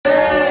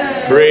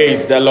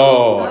Praise the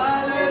Lord.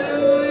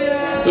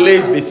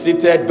 Please be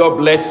seated. God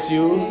bless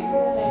you.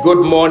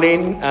 Good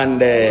morning,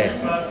 and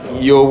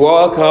you're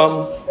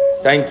welcome.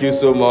 Thank you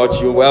so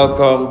much. You're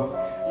welcome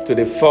to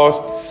the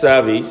first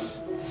service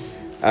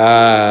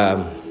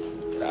after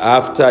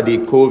the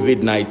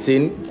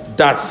COVID-19.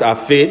 That's our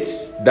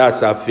faith.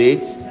 That's our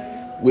faith.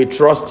 We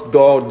trust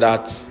God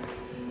that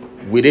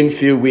within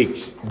few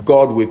weeks,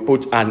 God will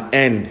put an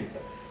end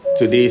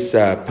to this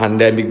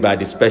pandemic by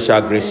the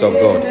special grace of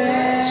God.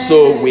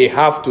 So we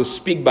have to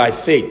speak by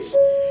faith.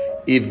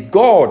 If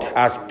God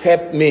has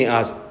kept me,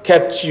 has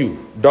kept you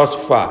thus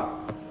far,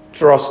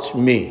 trust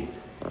me,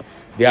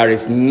 there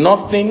is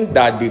nothing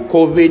that the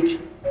COVID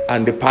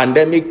and the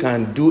pandemic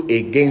can do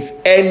against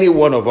any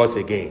one of us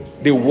again.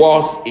 The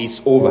worst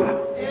is over.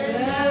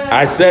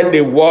 I said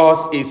the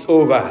worst is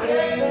over.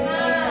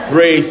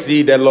 Praise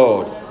ye the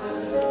Lord.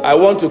 I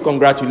want to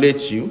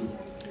congratulate you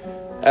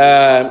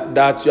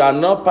that you are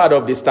not part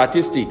of the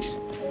statistics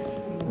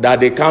that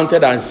they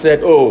counted and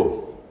said,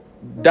 oh,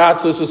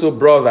 that so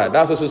brother,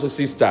 that so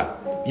sister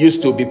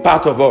used to be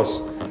part of us,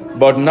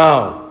 but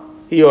now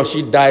he or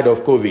she died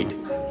of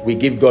COVID. We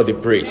give God the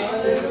praise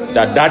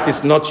that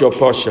is not your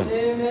portion.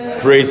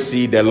 Praise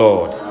ye the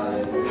Lord.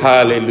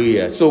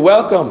 Hallelujah. So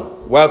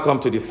welcome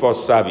to the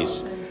first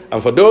service.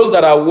 And for those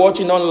that are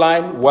watching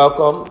online,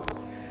 welcome.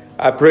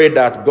 I pray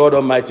that God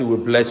Almighty will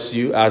bless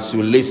you as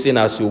you listen,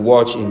 as you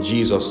watch, in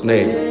Jesus'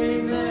 name.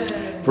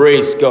 Amen.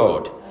 Praise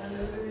God.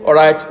 All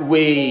right,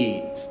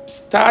 we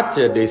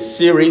started a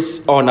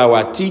series on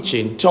our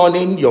teaching,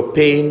 Turning Your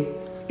Pain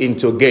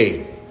into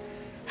Gain.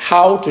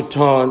 How to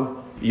turn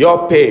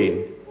your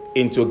pain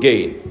into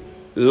gain.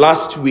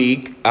 Last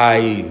week,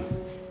 I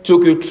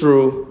took you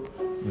through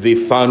the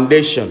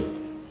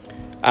foundation,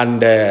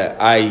 and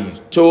I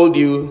told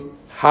you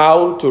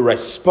how to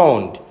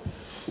respond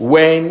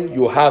when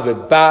you have a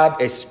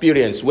bad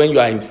experience, when you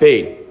are in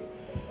pain.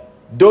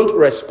 Don't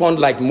respond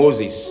like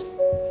Moses.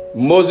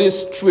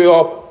 Moses threw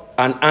up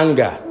an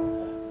anger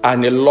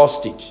and he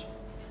lost it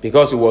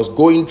because he was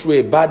going through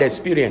a bad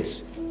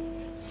experience.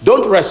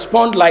 Don't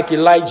respond like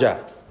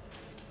Elijah.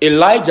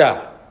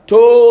 Elijah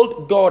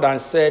told God and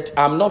said,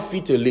 I'm not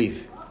fit to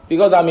live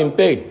because I'm in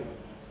pain.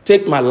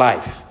 Take my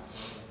life.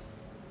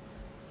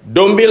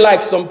 Don't be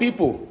like some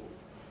people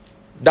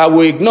that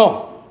will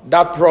ignore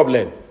that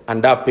problem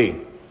and that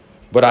pain.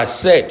 But I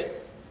said,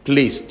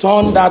 please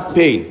turn that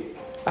pain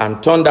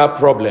and turn that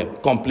problem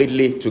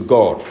completely to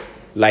God,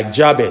 like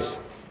Jabez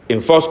in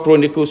 1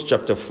 Chronicles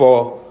chapter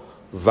 4,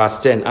 verse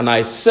 10. And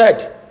I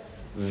said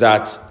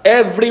that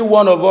every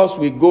one of us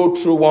will go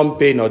through one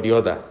pain or the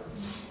other.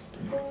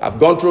 I've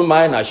gone through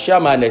mine. I share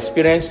my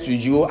experience to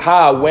you,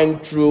 how I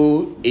went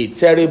through a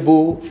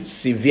terrible,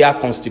 severe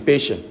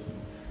constipation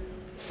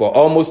for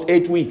almost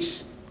 8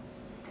 weeks.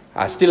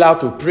 I still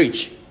had to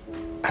preach.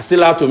 I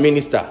still had to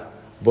minister.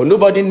 But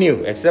nobody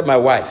knew except my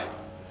wife.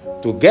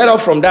 To get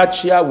up from that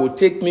chair would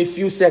take me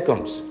few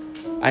seconds.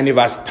 And if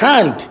I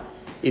stand,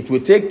 it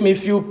will take me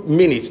few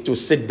minutes to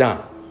sit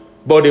down.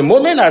 But the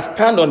moment I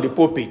stand on the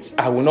pulpit,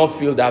 I will not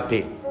feel that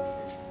pain.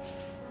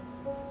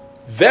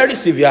 Very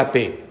severe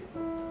pain.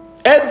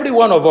 Every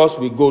one of us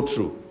will go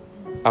through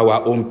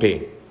our own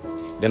pain.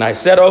 Then I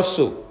said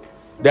also,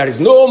 there is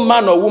no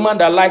man or woman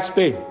that likes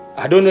pain.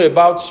 I don't know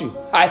about you.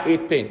 I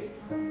hate pain.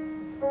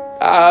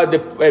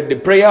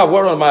 The prayer of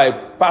one of my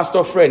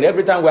pastor friend,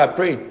 every time we are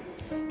praying,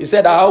 he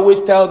said, I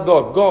always tell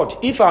God,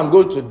 if I'm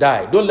going to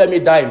die, don't let me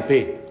die in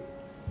pain.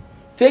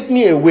 Take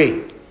me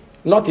away,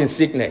 not in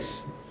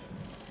sickness.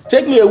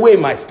 Take me away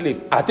in my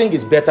sleep. I think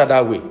it's better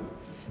that way.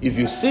 If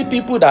you see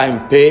people that are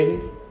in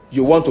pain,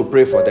 you want to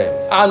pray for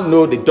them. I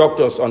know the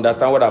doctors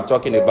understand what I'm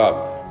talking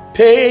about.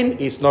 Pain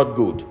is not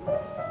good.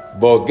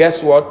 But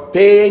guess what?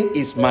 Pain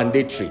is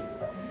mandatory.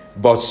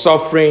 But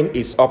suffering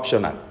is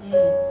optional.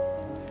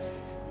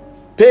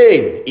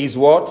 Pain is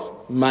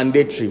what?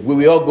 Mandatory. We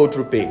will all go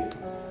through pain.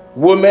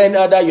 Women,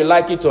 whether you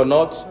like it or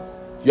not,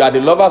 you are the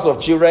lovers of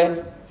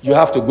children, you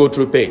have to go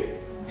through pain.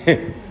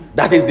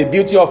 That is the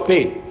beauty of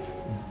pain.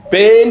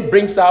 Pain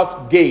brings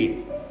out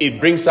gain.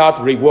 It brings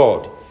out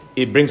reward.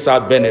 It brings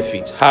out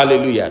benefit.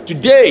 Hallelujah.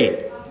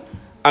 Today,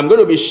 I'm going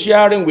to be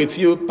sharing with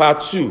you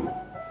part 2.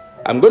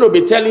 I'm going to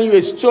be telling you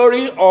a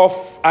story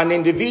of an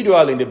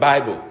individual in the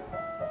Bible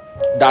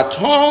that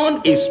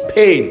turned his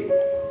pain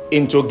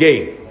into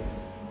gain.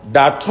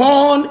 That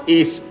turned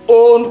his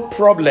own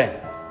problem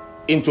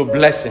into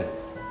blessing.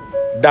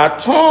 That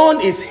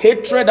turned his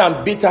hatred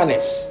and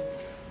bitterness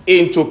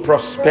into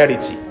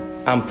prosperity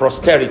and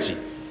posterity.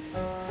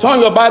 Turn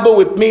your Bible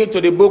with me to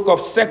the book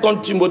of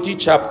 2 Timothy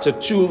chapter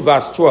 2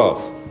 verse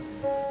 12.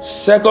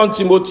 2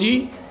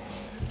 Timothy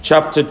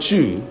chapter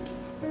 2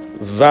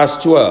 verse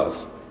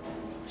 12.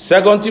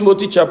 2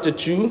 Timothy chapter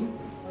 2,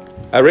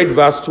 I read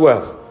verse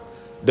 12.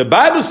 The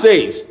Bible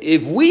says,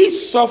 if we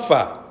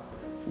suffer,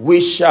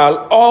 we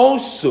shall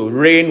also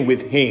reign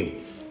with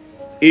him.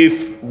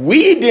 If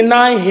we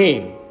deny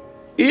him,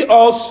 he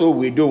also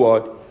will do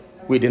what?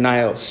 We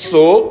deny us.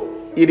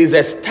 So it is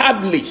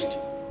established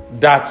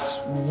that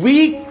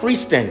we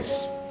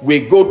Christians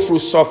will go through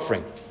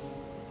suffering.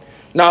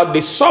 Now,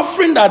 the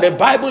suffering that the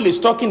Bible is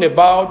talking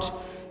about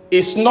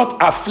is not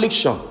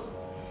affliction.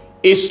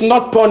 It's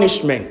not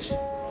punishment.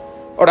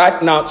 All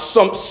right. Now,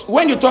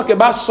 when you talk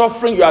about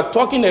suffering, you are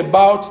talking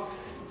about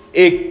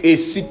a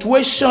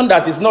situation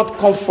that is not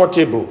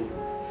comfortable,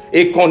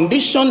 a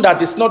condition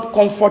that is not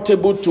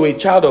comfortable to a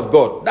child of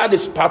God. That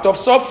is part of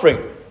suffering.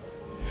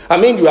 I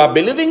mean, you are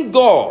believing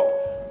God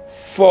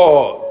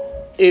for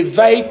a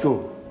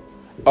vehicle,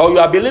 or you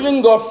are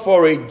believing God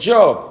for a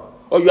job,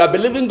 or you are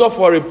believing God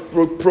for a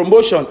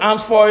promotion,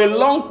 and for a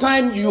long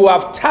time you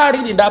have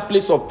tarried in that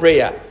place of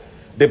prayer.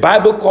 The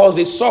Bible calls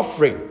it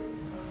suffering.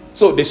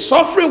 So the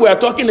suffering we are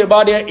talking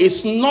about here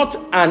is not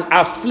an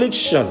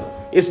affliction.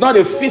 It's not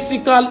a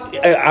physical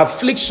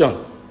affliction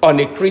on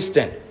a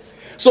Christian.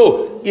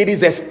 So it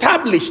is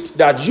established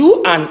that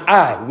you and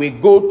I will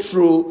go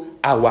through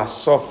our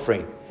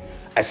suffering.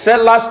 I said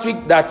last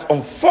week that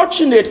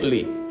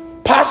unfortunately,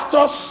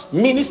 pastors,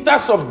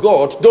 ministers of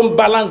God don't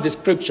balance the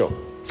scripture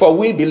for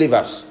we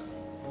believers.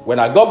 When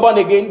I got born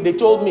again, they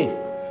told me,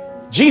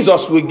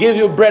 Jesus will give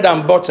you bread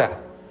and butter.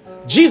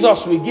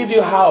 Jesus will give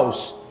you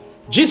house.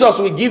 Jesus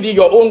will give you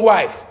your own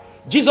wife.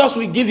 Jesus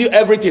will give you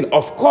everything.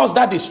 Of course,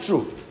 that is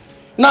true.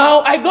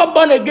 Now, I got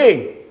born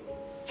again.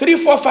 3,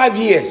 4, 5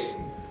 years.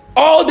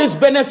 All these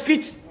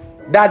benefits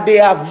that they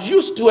have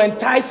used to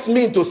entice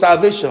me into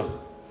salvation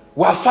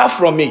were far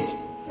from it.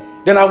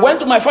 Then I went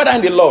to my father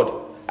in the Lord.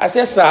 I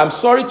said, sir, I'm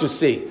sorry to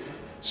say,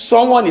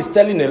 someone is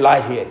telling a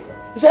lie here.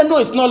 He said, no,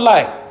 it's not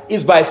lie.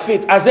 It's by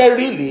faith. I said,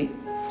 really?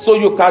 So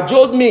you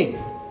cajoled me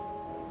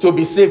to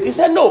be saved? He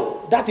said,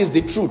 no, that is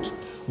the truth.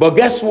 But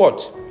guess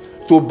what?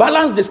 To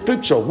balance the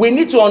scripture, we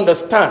need to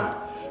understand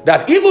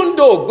that even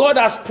though God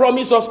has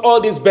promised us all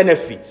these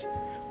benefits,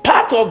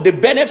 part of the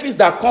benefits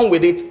that come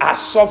with it are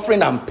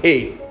suffering and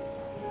pain.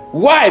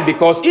 Why?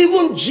 Because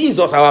even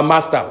Jesus, our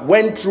master,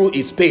 went through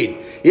his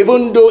pain,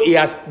 even though he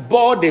has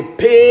bore the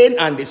pain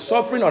and the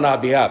suffering on our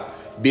behalf.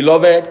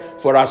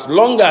 Beloved, for as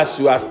long as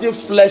you are still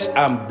flesh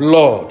and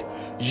blood,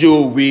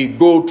 you will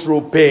go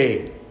through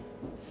pain.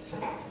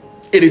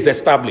 It is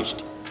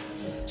established.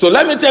 So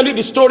let me tell you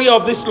the story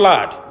of this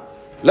lad.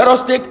 Let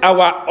us take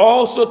our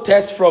also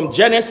text from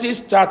Genesis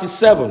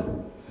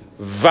 37,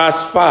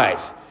 verse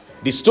 5.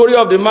 The story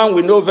of the man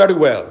we know very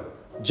well.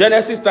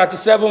 Genesis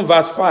 37,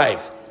 verse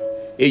 5.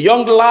 A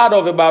young lad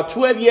of about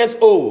 12 years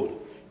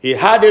old. He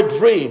had a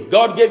dream.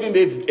 God gave him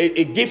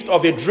a gift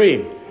of a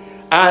dream.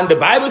 And the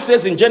Bible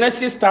says in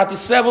Genesis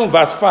 37,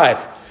 verse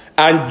 5,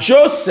 and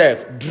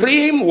Joseph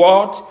dreamed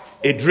what?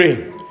 A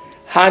dream.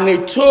 And he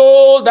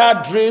told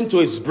that dream to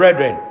his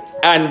brethren,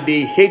 and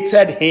they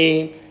hated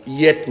him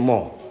yet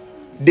more.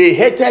 They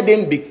hated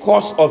him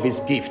because of his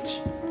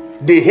gift.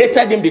 They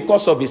hated him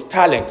because of his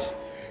talent.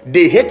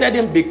 They hated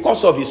him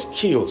because of his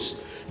skills.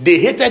 They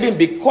hated him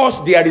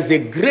because there is a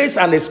grace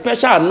and a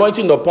special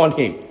anointing upon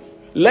him.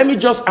 Let me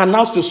just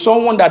announce to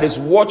someone that is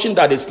watching,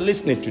 that is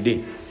listening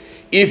today.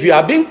 If you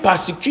are being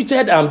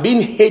persecuted and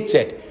being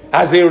hated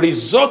as a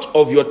result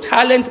of your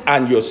talent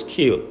and your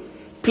skill,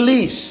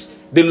 please,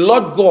 the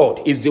Lord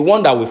God is the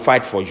one that will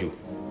fight for you.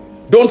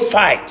 Don't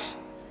fight.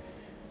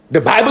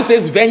 The Bible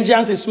says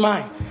vengeance is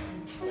mine.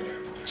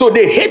 So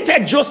they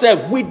hated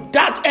Joseph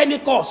without any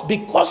cause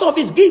because of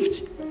his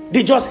gift.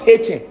 They just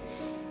hate him.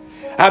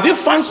 Have you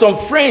found some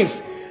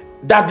friends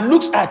that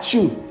looks at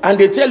you and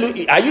they tell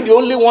you, are you the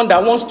only one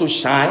that wants to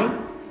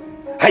shine?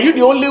 Are you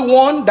the only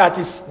one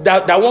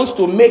that wants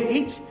to make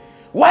it?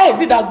 Why is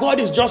it that God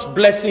is just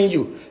blessing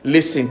you?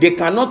 Listen, they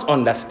cannot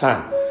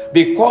understand.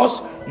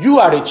 Because you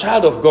are a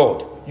child of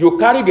God. You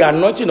carry the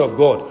anointing of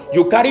God.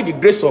 You carry the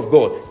grace of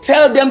God.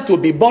 Tell them to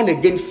be born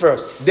again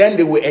first. Then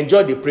they will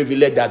enjoy the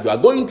privilege that you are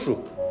going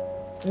through.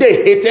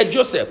 They hated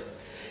Joseph.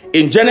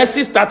 In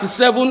Genesis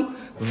 37,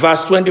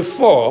 verse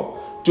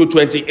 24 to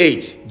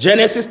 28.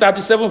 Genesis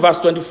 37, verse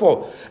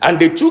 24. And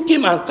they took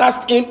him and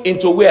cast him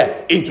into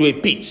where? Into a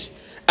pit.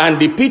 And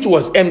the pit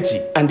was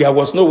empty, and there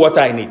was no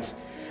water in it.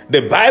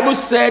 The Bible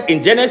said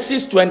in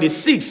Genesis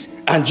 26,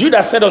 and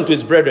Judah said unto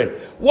his brethren,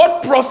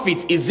 what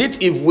profit is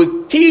it if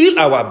we kill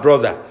our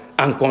brother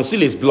and conceal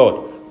his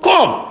blood?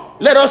 Come,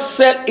 let us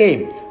sell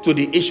him to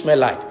the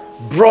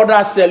Ishmaelite.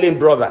 Brothers selling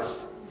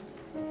brothers.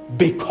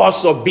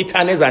 Because of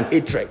bitterness and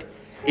hatred.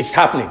 It's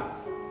happening.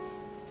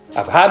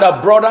 I've heard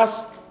of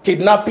brothers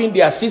kidnapping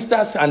their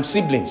sisters and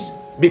siblings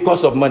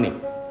because of money.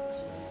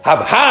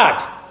 I've heard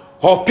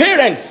of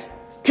parents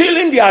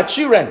killing their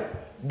children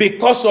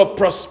because of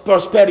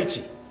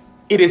prosperity.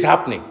 It is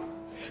happening.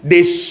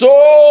 They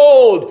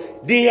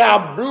sold their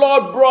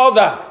blood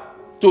brother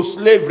to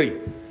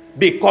slavery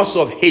because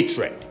of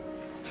hatred.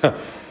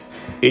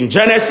 In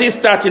Genesis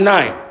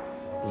 39,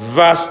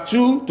 verse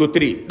 2 to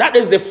 3, that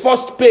is the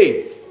first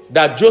pain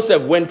that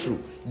Joseph went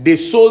through. They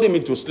sold him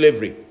into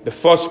slavery. The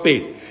first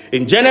pain.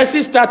 In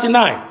Genesis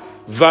 39,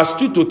 verse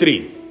 2 to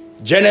 3.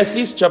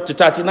 Genesis chapter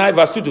 39,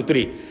 verse 2 to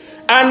 3.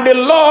 And the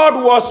Lord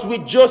was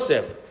with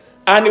Joseph,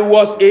 and he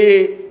was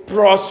a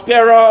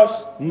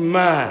prosperous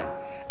man,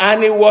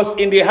 and he was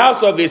in the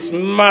house of his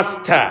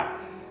master.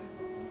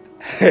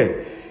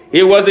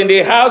 He was in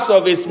the house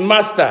of his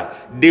master,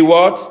 the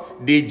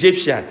what? The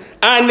Egyptian.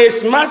 And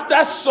his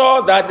master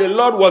saw that the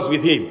Lord was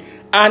with him,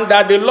 and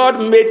that the Lord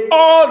made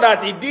all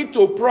that he did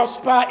to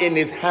prosper in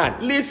his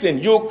hand. Listen,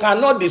 you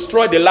cannot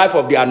destroy the life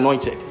of the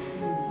anointed.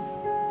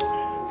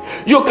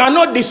 You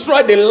cannot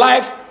destroy the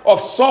life of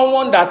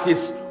someone that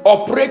is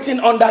operating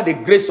under the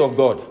grace of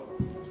God.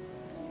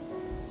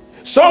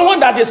 Someone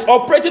that is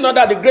operating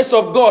under the grace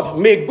of God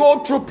may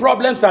go through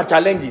problems and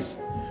challenges,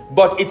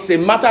 but it's a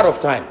matter of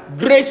time.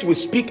 Grace will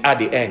speak at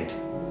the end.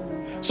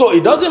 So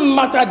it doesn't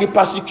matter the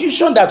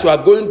persecution that you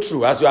are going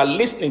through as you are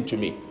listening to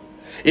me.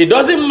 It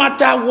doesn't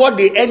matter what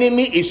the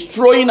enemy is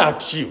throwing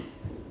at you.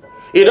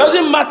 It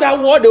doesn't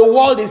matter what the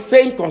world is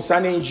saying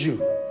concerning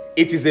you.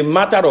 It is a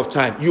matter of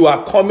time. You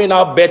are coming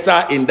out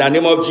better in the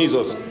name of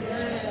Jesus.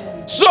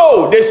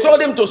 So they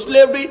sold him to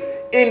slavery.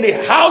 In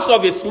the house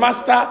of his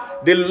master,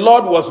 the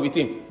Lord was with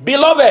him.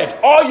 Beloved,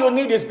 all you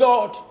need is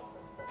God.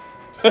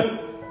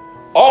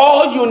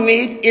 All you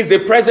need is the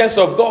presence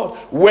of God.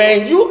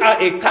 When you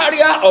are a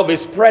carrier of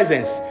his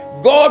presence,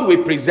 God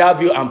will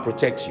preserve you and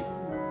protect you.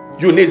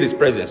 You need his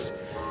presence.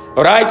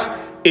 All right?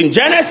 In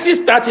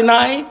Genesis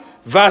 39,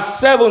 verse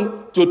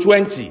 7 to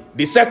 20,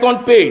 the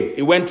second pain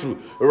he went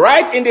through,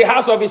 right in the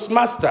house of his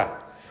master.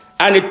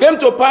 And it came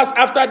to pass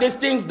after these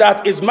things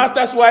that his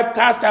master's wife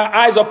cast her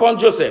eyes upon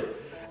Joseph,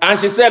 and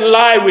she said,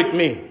 lie with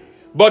me.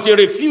 But he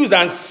refused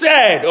and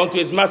said unto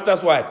his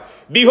master's wife,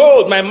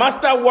 behold, my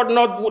master would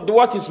not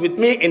what is with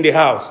me in the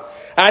house,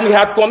 and he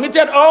had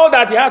committed all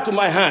that he had to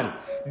my hand.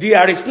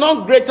 There is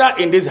none greater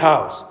in this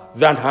house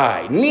than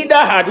I, neither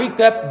had he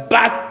kept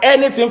back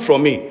anything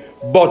from me,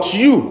 but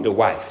you, the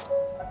wife.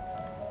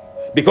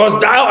 Because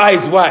thou art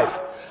his wife.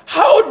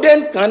 How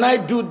then can I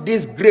do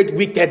this great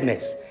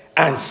wickedness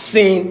and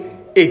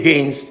sin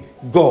against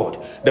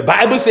God? The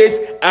Bible says,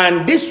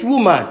 and this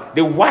woman,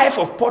 the wife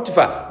of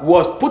Potiphar,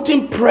 was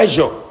putting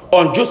pressure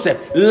on Joseph.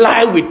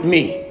 Lie with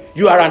me.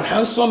 You are an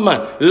handsome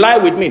man. Lie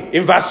with me.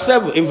 In verse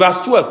 7, in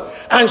verse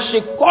 12. And she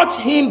caught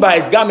him by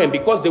his garment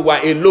because they were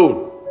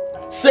alone,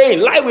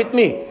 saying, lie with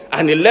me.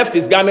 And he left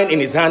his garment in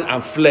his hand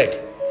and fled.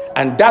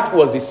 And that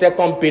was the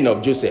second pain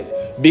of Joseph.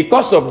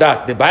 Because of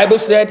that, the Bible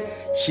said,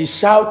 she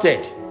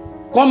shouted,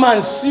 come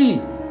and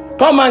see.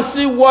 Come and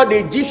see what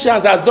the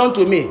Egyptians has done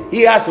to me.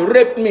 He has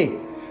raped me.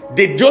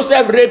 Did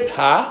Joseph rape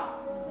her?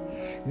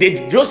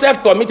 Did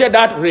Joseph committed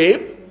that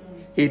rape?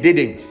 He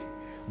didn't.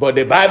 But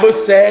the Bible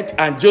said,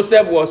 and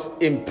Joseph was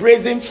in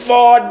prison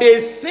for the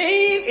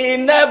sin he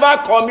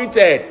never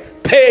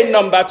committed. Pain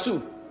number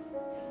 2.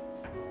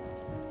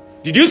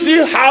 Did you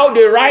see how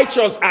the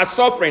righteous are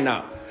suffering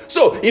now?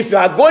 So if you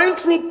are going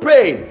through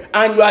pain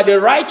and you are the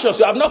righteous,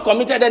 you have not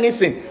committed any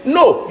sin.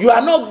 No, you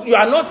are not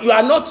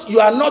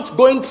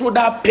going through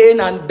that pain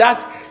and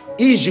that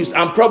issues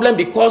and problem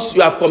because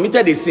you have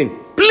committed a sin.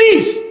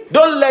 Please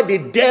don't let the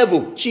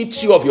devil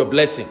cheat you of your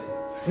blessing.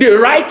 The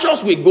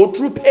righteous will go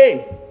through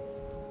pain.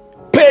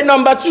 Pain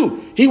number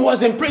 2, he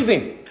was in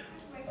prison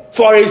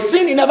for a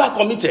sin he never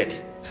committed.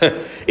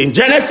 In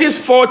Genesis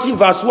 40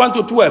 verse 1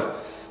 to 12.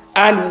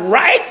 And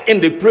right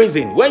in the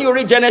prison, when you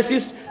read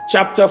Genesis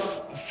chapter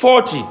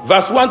 40,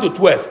 verse 1 to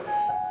 12,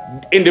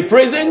 in the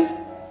prison,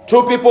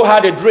 2 people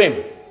had a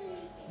dream,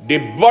 the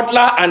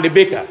butler and the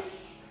baker.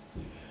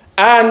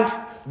 And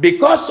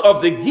because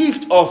of the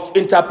gift of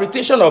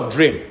interpretation of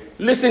dream,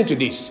 listen to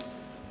this.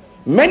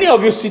 Many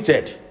of you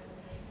seated,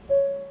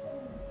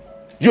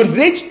 you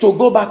need to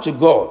go back to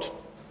God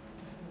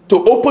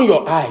to open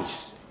your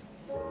eyes,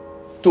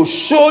 to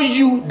show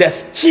you the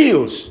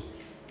skills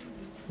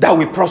that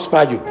will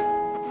prosper you.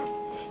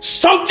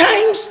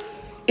 Sometimes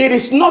it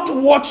is not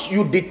what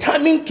you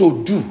determine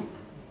to do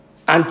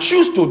and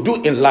choose to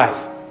do in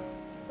life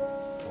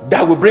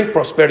that will bring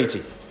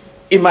prosperity.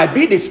 It might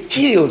be the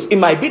skills, it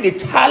might be the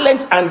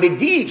talent and the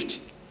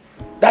gift.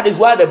 That is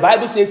why the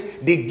Bible says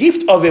the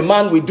gift of a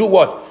man will do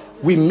what?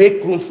 We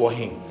make room for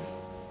him.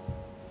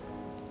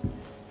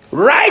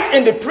 Right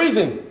in the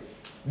prison,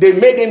 they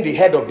made him the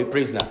head of the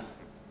prisoner.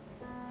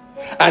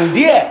 And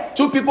there,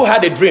 2 people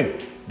had a dream,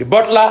 the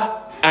butler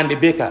and the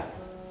baker.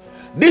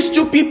 These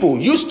 2 people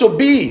used to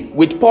be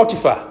with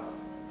Potiphar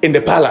in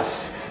the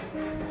palace.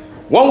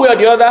 One way or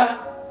the other,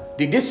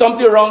 they did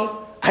something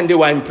wrong and they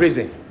were in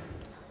prison.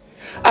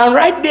 And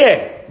right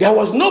there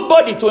was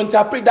nobody to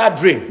interpret that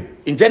dream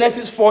in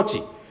Genesis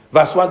 40,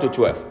 verse 1 to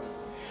 12.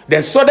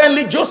 Then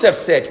suddenly Joseph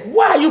said,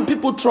 why are you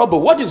people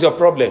troubled? What is your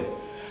problem?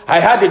 I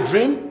had a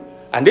dream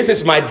and this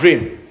is my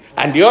dream.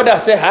 And the other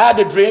said, I had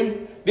a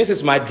dream, this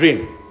is my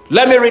dream.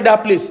 Let me read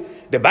that, please.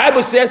 The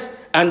Bible says,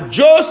 and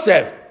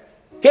Joseph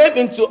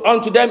came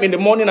unto them in the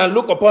morning and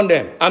looked upon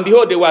them. And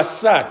behold, they were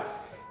sad.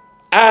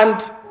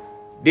 And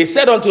they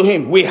said unto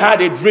him, we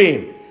had a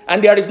dream,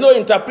 and there is no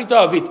interpreter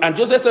of it. And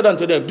Joseph said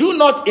unto them, do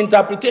not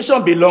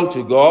interpretation belong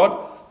to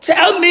God?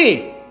 Tell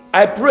me,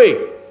 I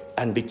pray.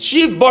 And the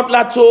chief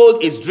butler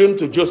told his dream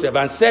to Joseph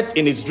and said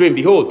in his dream,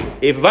 behold,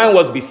 a vine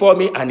was before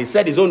me. And he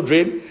said his own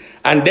dream.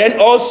 And then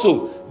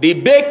also the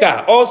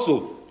baker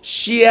also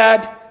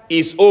shared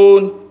his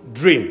own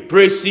dream.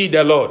 Praise ye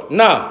the Lord.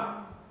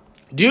 Now,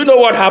 do you know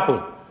what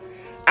happened?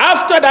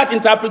 After that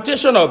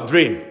interpretation of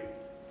dream,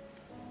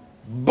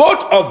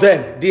 both of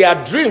them,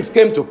 their dreams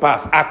came to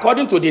pass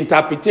according to the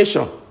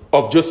interpretation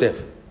of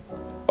Joseph.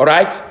 All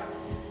right?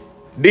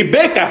 The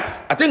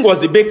baker, I think it was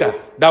the baker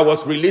that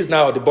was released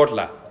now, the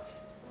butler.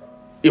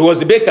 It was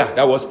the baker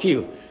that was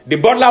killed. The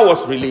butler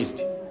was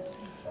released.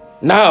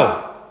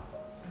 Now,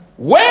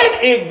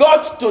 when he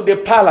got to the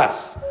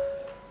palace,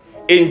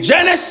 in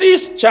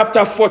Genesis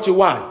chapter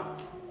 41,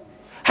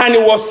 and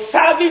he was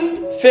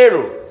serving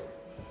Pharaoh,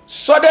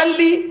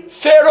 suddenly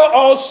Pharaoh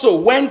also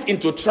went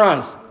into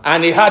trance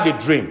and he had a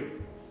dream.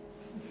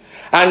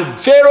 And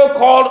Pharaoh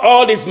called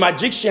all these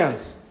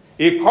magicians.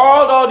 He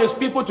called all these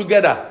people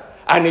together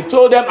and he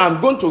told them,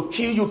 I'm going to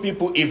kill you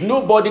people if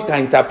nobody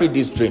can interpret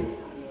this dream.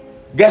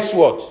 Guess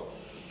what?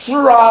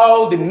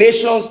 Throughout the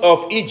nations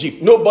of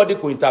Egypt, nobody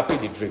could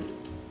interpret the dream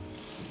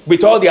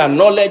with all their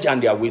knowledge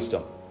and their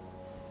wisdom.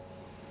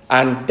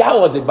 And that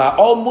was about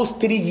almost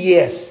 3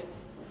 years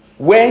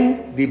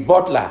when the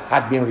butler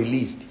had been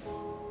released.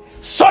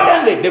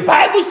 Suddenly, the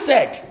Bible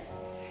said,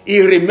 he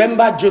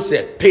remembered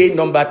Joseph, pay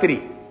number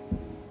 3.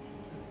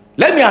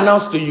 Let me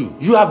announce to you,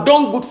 you have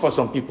done good for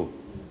some people,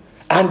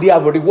 and they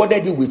have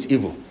rewarded you with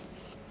evil.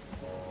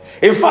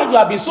 In fact, you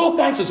have been so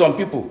kind to some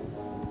people,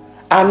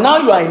 and now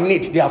you are in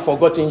need, they have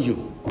forgotten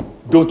you.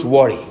 Don't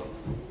worry.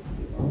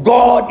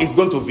 God is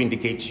going to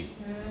vindicate you.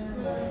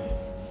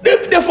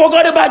 They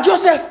forgot about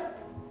Joseph.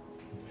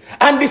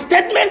 And the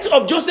statement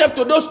of Joseph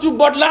to those two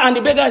butler and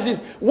the beggars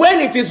is, when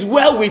it is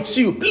well with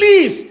you,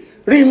 please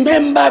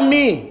remember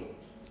me.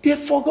 They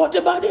forgot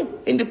about him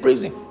in the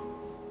prison.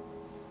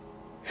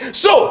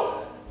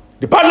 So,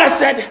 the butler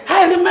said,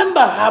 I remember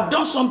I have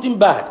done something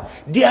bad.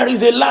 There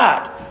is a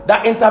lad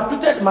that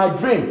interpreted my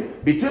dream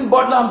between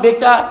butler and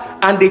baker,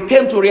 and they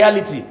came to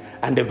reality.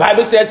 And the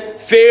Bible says,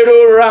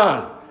 Pharaoh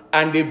ran,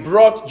 and they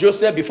brought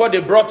Joseph. Before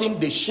they brought him,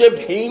 they shaved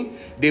him.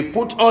 They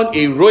put on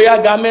a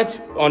royal garment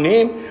on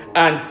him,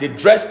 and they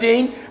dressed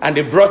him, and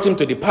they brought him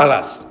to the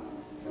palace.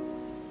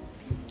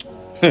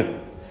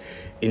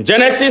 In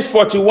Genesis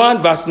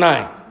 41 verse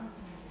 9,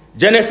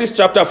 Genesis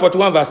chapter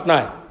 41 verse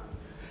 9,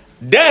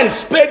 then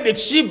spake the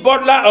chief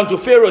butler unto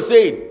Pharaoh,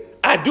 saying,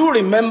 I do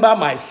remember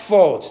my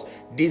faults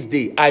this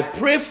day. I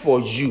pray for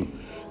you,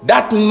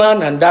 that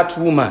man and that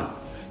woman,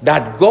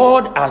 that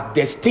God has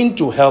destined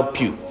to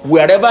help you.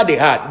 Wherever they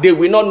are, they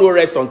will not know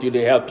rest until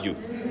they help you.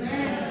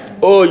 Amen.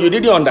 Oh, you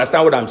didn't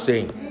understand what I'm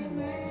saying.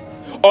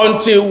 Amen.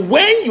 Until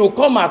when you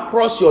come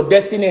across your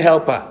destiny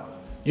helper,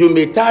 you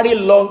may tarry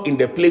long in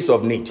the place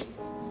of need.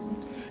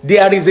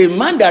 There is a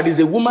man, there is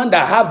a woman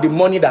that have the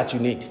money that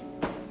you need.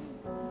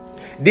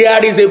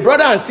 There is a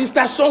brother and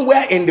sister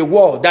somewhere in the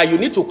world that you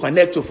need to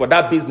connect to for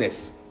that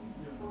business.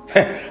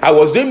 I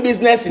was doing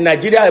business in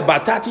Nigeria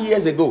about 30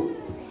 years ago.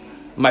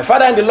 My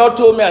father in the Lord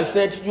told me and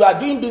said, you are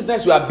doing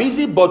business, you are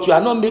busy, but you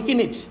are not making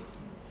it.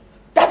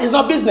 That is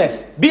not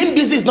business. Being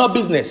busy is not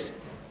business.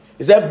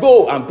 He said,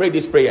 go and pray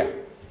this prayer.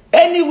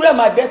 Anywhere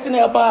my destiny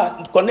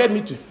helper connect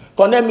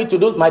me to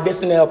those, my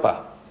destiny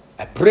helper.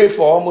 I prayed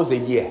for almost a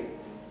year.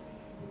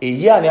 A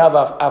year and a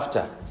half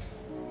after,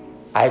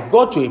 I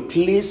got to a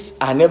place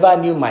I never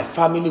knew my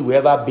family would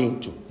ever been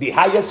to. The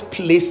highest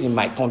place in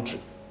my country.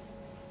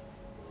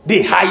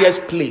 The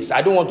highest place.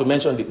 I don't want to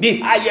mention it. The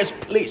highest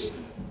place.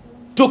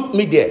 Took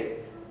me there.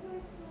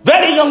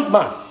 Very young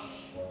man.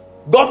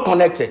 Got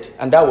connected,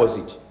 and that was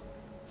it.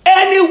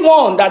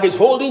 Anyone that is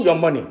holding your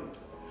money,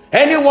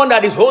 anyone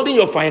that is holding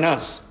your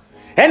finance,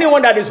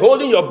 anyone that is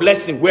holding your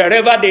blessing,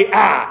 wherever they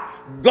are,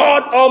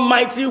 God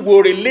Almighty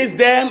will release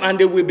them and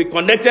they will be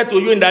connected to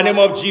you in the name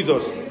of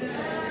Jesus. Amen.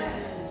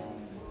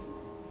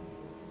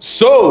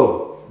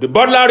 So, the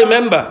butler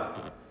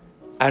remembered,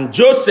 and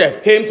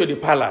Joseph came to the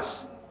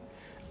palace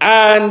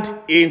and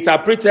he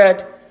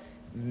interpreted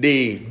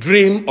the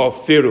dream of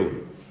Pharaoh.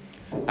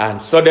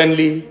 And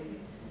suddenly,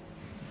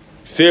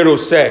 Pharaoh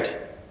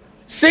said,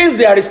 since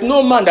there is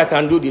no man that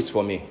can do this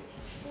for me,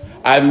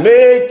 I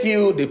make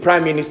you the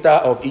prime minister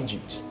of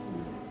Egypt.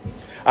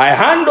 I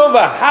hand over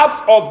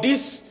half of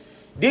this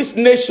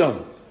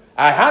nation.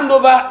 I hand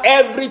over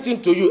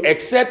everything to you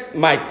except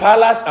my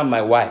palace and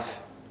my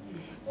wife.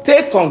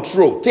 Take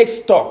control, take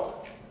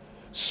stock.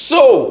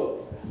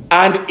 So,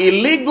 an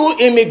illegal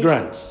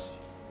immigrant,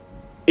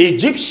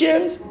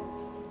 Egyptians,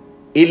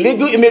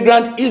 illegal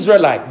immigrant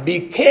Israelite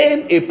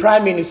became a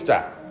prime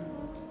minister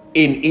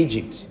in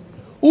Egypt,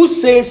 who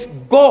says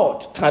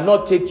God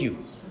cannot take you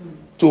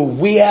to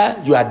where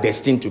you are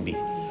destined to be.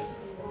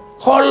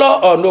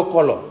 Color or no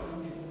color,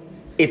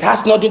 it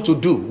has nothing to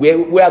do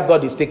where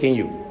God is taking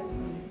you.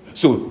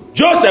 So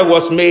Joseph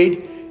was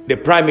made the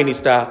prime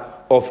minister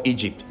of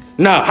Egypt.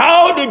 Now,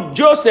 how did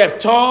Joseph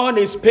turn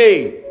his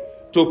pain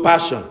to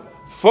passion?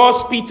 1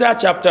 Peter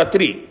chapter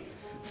 3.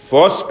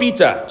 1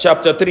 Peter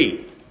chapter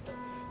 3.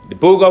 The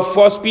book of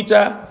 1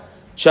 Peter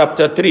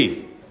chapter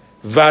 3,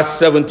 verse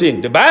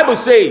 17. The Bible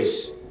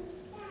says,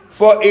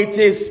 for it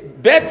is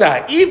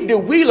better if the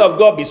will of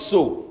God be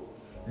so,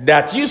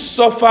 that you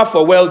suffer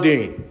for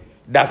well-doing,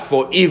 than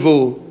for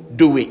evil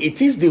doing.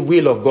 It is the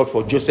will of God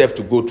for Joseph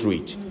to go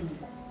through it.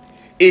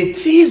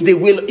 it is the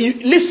will.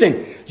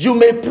 Listen, you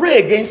may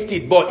pray against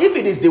it, but if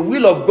it is the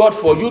will of God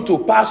for you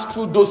to pass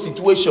through those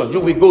situations, you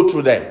will go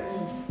through them.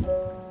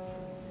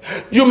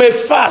 You may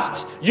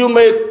fast, you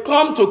may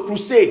come to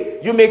crusade,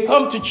 you may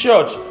come to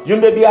church, you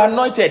may be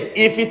anointed.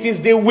 If it is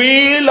the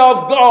will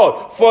of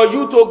God for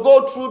you to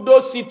go through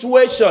those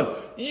situations,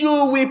 you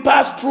will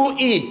pass through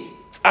it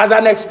as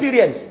an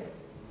experience.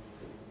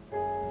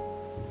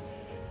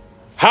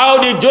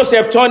 How did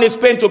Joseph turn his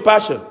pain to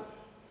passion?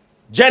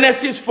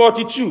 Genesis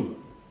 42.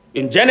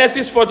 In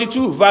Genesis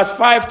 42, verse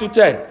 5 to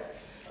 10,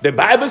 the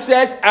Bible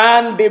says,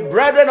 and the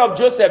brethren of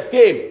Joseph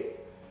came.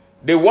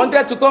 They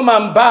wanted to come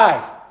and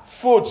buy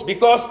food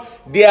because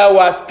there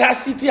was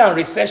scarcity and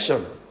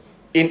recession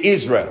in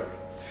Israel.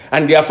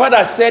 And their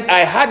father said,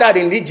 I heard that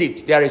in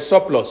Egypt there is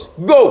surplus.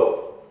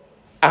 Go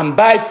and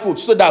buy food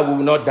so that we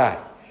will not die.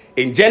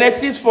 In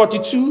Genesis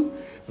 42,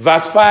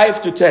 verse 5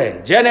 to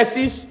 10.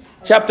 Genesis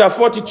chapter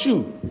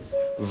 42,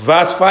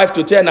 verse 5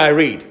 to 10, I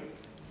read.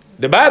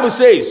 The Bible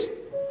says,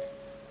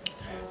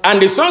 and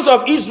the sons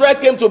of Israel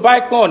came to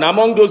buy corn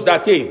among those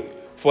that came,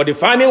 for the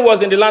famine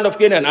was in the land of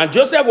Canaan, and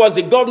Joseph was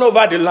the governor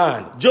over the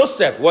land.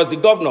 Joseph was the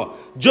governor.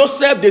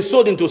 Joseph they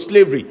sold into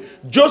slavery.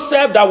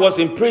 Joseph that was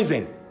in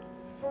prison.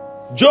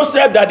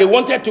 Joseph that they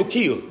wanted to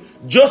kill.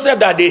 Joseph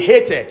that they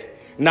hated.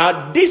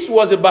 Now this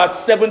was about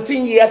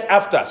 17 years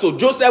after. So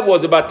Joseph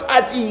was about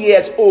 30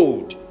 years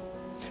old,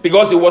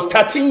 because it was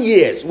 13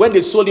 years when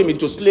they sold him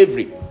into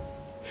slavery.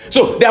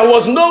 So there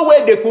was no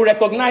way they could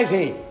recognize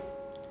him.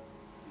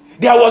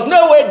 There was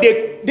no way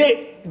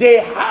they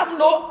have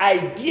no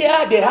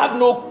idea, they have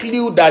no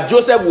clue that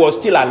Joseph was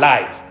still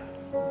alive.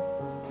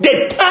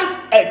 They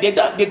can't,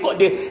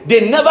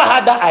 they never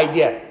had that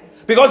idea,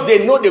 because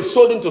they know they've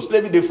sold him to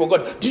slavery, they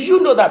forgot. Do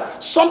you know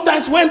that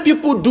sometimes when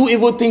people do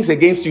evil things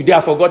against you, they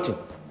are forgotten?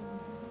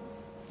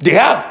 They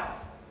have.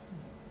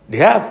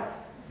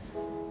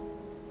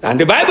 And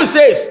the Bible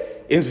says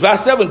in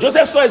verse 7,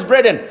 Joseph saw his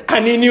brethren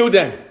and he knew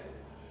them.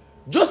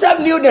 Joseph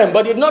knew them,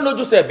 but did not know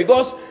Joseph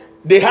because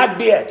they had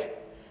beard.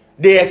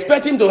 They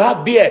expect him to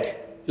have beard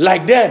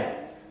like them.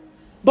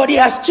 But he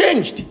has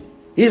changed.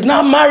 He's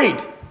now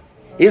married.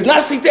 He's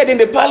not seated in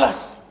the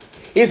palace.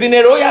 He's in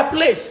a royal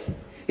place.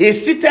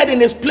 He's seated in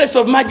his place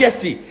of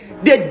majesty.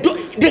 They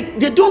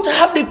don't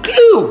have the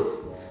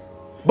clue.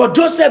 But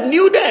Joseph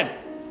knew them.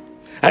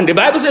 And the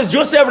Bible says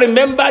Joseph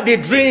remembered the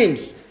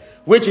dreams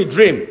which he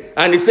dreamed.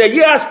 And he said,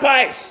 ye are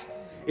spies.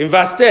 In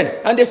verse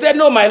 10. And they said,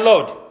 no, my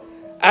Lord.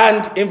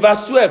 And in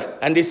verse 12.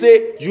 And they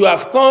say, you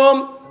have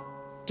come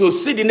to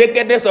see the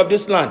nakedness of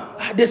this land.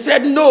 They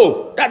said,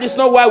 no, that is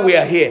not why we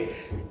are here.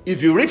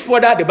 If you read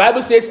further, the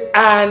Bible says,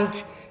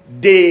 and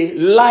they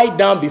lie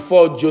down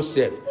before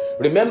Joseph.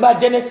 Remember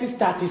Genesis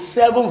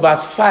 37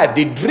 verse 5.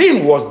 The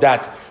dream was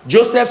that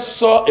Joseph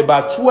saw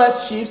about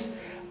 12 sheep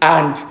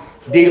and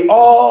they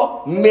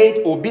all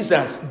made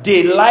obeisance.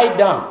 They lied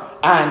down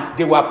and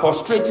they were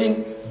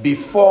prostrating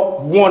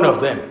before one of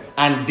them.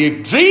 And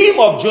the dream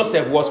of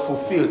Joseph was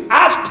fulfilled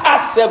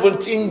after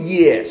 17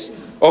 years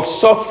of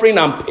suffering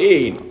and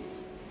pain.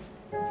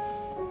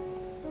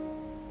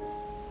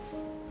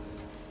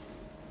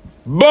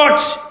 But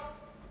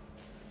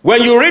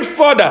when you read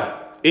further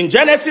in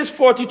Genesis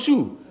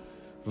 42,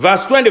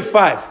 verse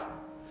 25,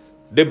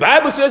 the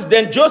Bible says,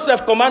 then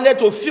Joseph commanded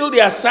to fill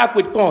their sack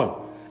with corn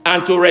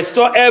and to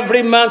restore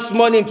every man's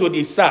money into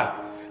the sack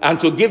and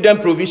to give them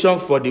provision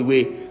for the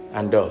way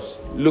and thus.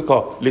 Look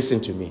up, listen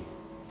to me.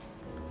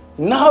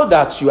 Now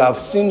that you have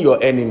seen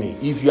your enemy,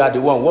 if you are the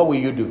one, what will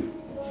you do?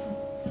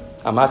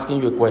 I'm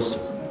asking you a question.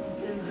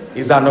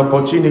 It's an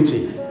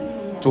opportunity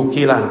to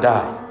kill and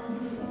die.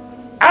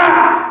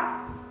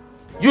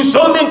 You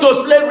sold me into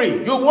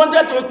slavery. You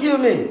wanted to kill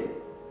me.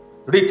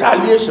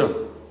 Retaliation,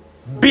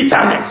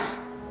 bitterness,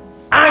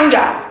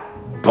 anger,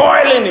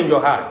 boiling in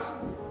your heart.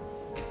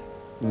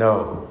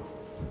 No.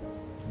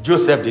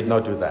 Joseph did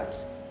not do that.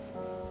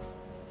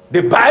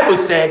 The Bible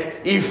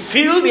said he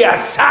filled their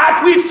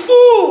sack with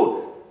food.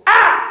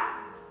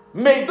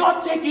 May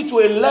God take you to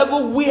a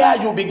level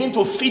where you begin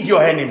to feed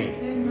your enemy.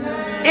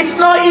 Amen. It's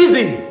not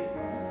easy.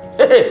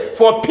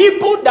 For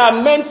people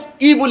that meant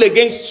evil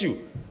against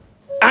you,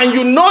 and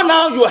you know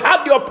now you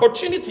have the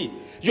opportunity,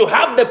 you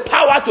have the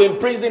power to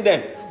imprison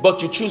them,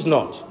 but you choose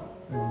not.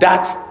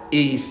 That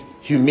is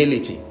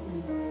humility.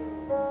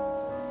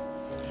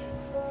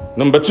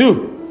 Number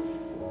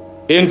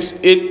 2,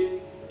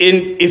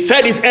 he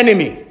fed his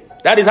enemy.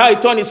 That is how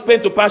he turned his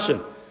pain to passion.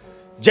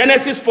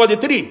 Genesis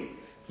 43.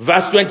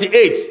 Verse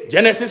 28,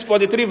 Genesis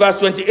 43, verse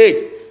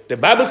 28. The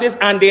Bible says,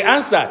 and they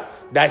answered,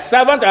 thy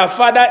servant our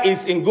father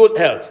is in good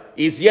health,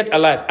 is yet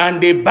alive.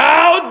 And they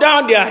bowed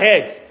down their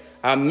heads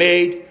and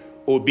made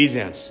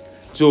obedience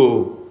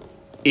to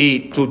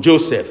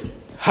Joseph.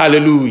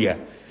 Hallelujah.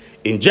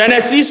 In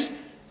Genesis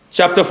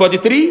chapter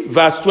 43,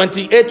 verse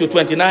 28 to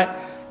 29,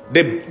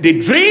 the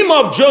dream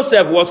of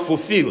Joseph was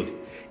fulfilled.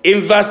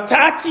 In verse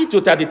 30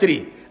 to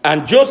 33,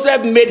 and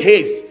Joseph made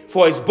haste,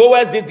 for his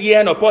bowels did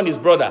yearn upon his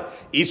brother.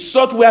 He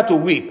sought where to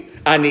weep,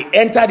 and he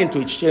entered into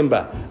his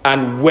chamber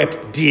and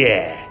wept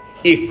there.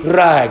 He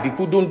cried. He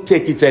couldn't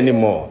take it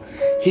anymore.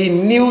 He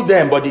knew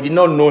them, but they did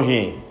not know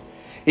him.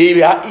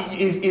 He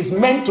is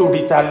meant to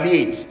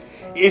retaliate.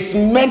 It's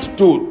meant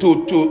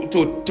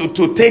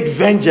to take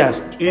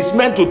vengeance. It's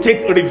meant to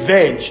take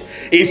revenge.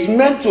 It's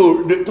meant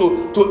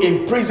to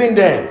imprison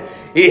them.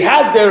 He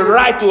has the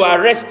right to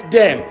arrest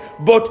them,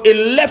 but he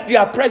left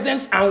their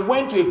presence and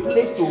went to a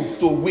place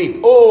to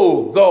weep.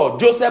 Oh God,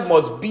 Joseph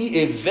must be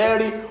a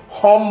very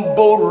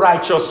humble,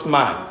 righteous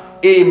man.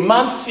 A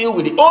man filled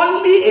with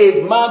only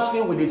a man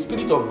filled with the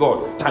Spirit of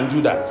God can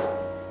do that.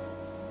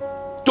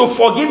 To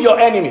forgive your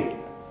enemy.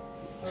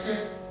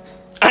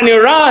 And he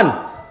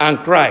ran and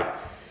cried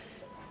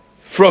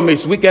from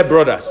his wicked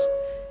brothers.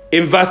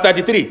 In verse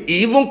 33,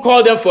 he even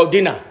called them for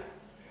dinner.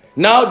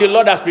 Now the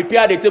Lord has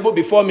prepared a table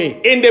before me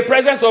in the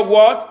presence of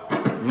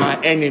what?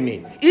 My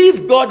enemy.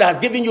 If God has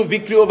given you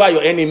victory over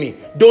your enemy,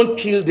 don't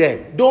kill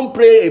them. Don't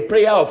pray a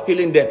prayer of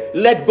killing them.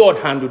 Let God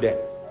handle them.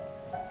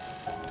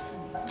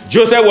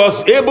 Joseph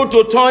was able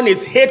to turn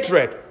his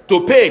hatred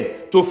to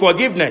pain, to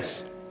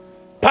forgiveness,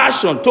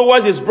 passion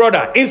towards his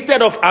brother,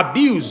 instead of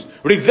abuse,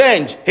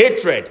 revenge,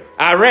 hatred,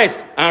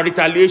 arrest, and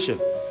retaliation.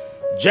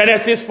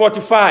 Genesis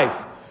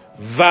 45,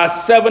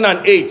 verse 7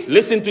 and 8.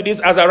 Listen to this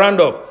as a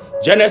roundup.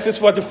 Genesis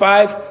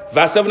 45,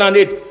 verse 7 and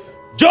 8.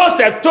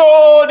 Joseph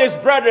told his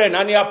brethren,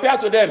 and he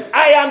appeared to them,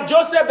 I am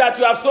Joseph that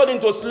you have sold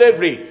into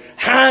slavery.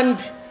 And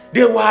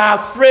they were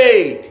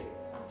afraid.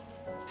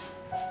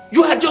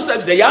 You are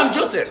Joseph. Say, I am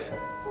Joseph.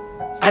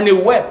 And he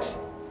wept.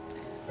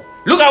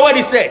 Look at what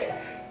he said.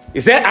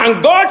 He said,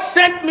 and God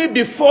sent me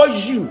before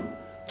you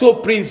to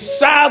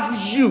preserve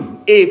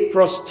you a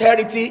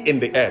posterity in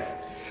the earth,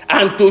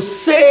 and to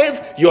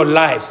save your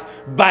lives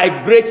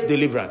by great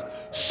deliverance.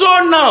 So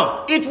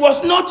now, it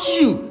was not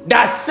you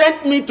that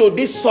sent me to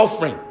this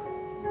suffering.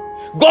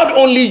 God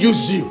only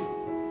used you.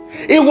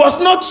 It was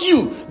not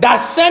you that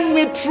sent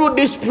me through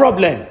this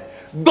problem.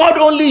 God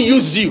only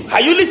used you.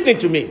 Are you listening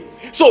to me?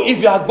 So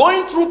if you are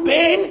going through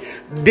pain,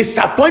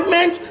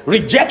 disappointment,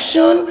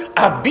 rejection,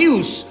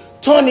 abuse,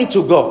 turn it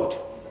to God.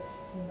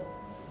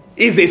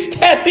 It's a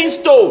stepping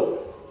stone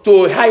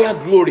to a higher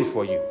glory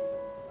for you.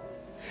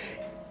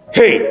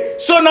 Hey,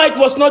 so now it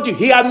was not you.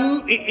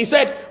 He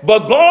said,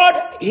 but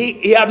God,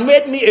 he had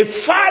made me a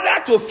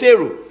father to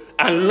Pharaoh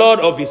and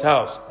Lord of his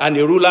house and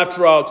a ruler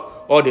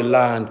throughout all the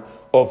land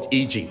of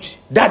Egypt.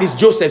 That is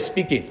Joseph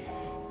speaking.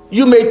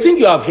 You may think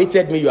you have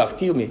hated me, you have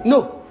killed me.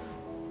 No.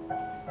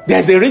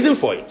 There's a reason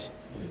for it.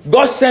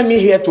 God sent me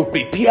here to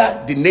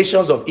prepare the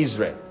nations of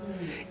Israel.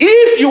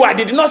 If you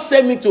did not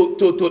send me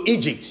to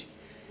Egypt,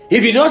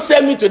 if you don't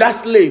send me to that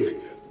slave,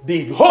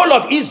 the whole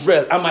of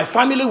Israel and my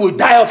family will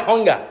die of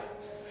hunger.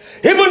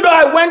 Even though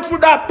I went through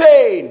that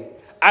pain,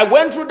 I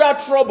went through that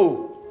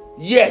trouble,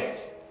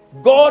 yet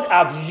God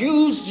have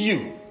used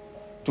you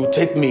to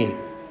take me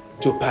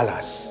to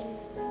palace.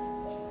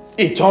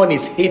 He turned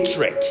his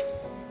hatred,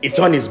 he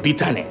turned his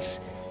bitterness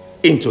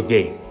into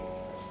gain.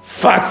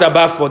 Facts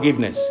about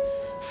forgiveness.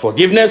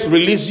 Forgiveness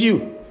releases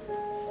you.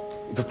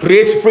 It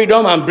creates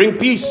freedom and bring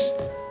peace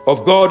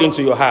of God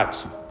into your heart.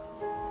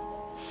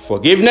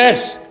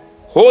 Forgiveness,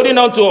 holding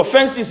on to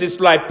offenses, is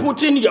like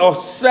putting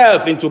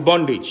yourself into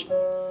bondage.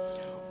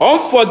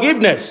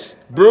 Unforgiveness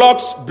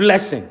blocks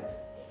blessing.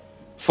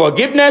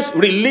 Forgiveness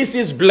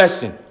releases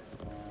blessing.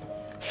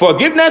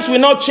 Forgiveness will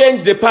not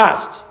change the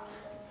past,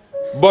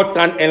 but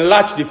can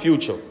enlarge the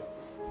future.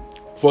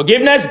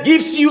 Forgiveness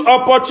gives you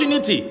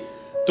opportunity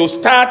to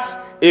start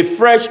a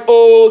fresh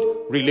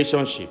old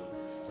relationship.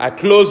 I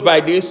close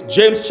by this,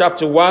 James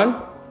chapter 1,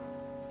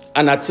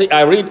 and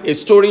I read a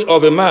story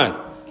of a man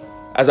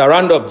as I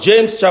round up.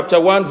 James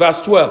chapter 1,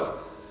 verse 12.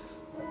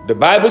 The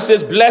Bible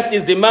says, blessed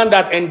is the man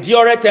that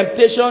endureth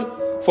temptation,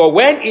 for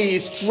when he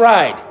is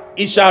tried,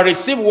 he shall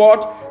receive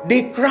what?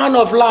 The crown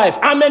of life.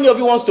 How many of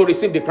you wants to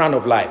receive the crown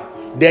of life?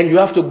 Then you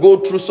have to go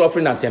through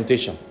suffering and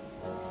temptation.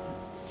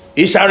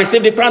 He shall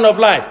receive the crown of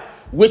life,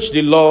 which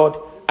the Lord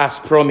has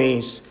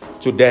promised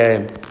to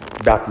them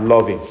that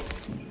love him.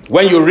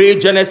 When you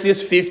read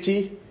Genesis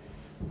 50,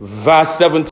 verse 17,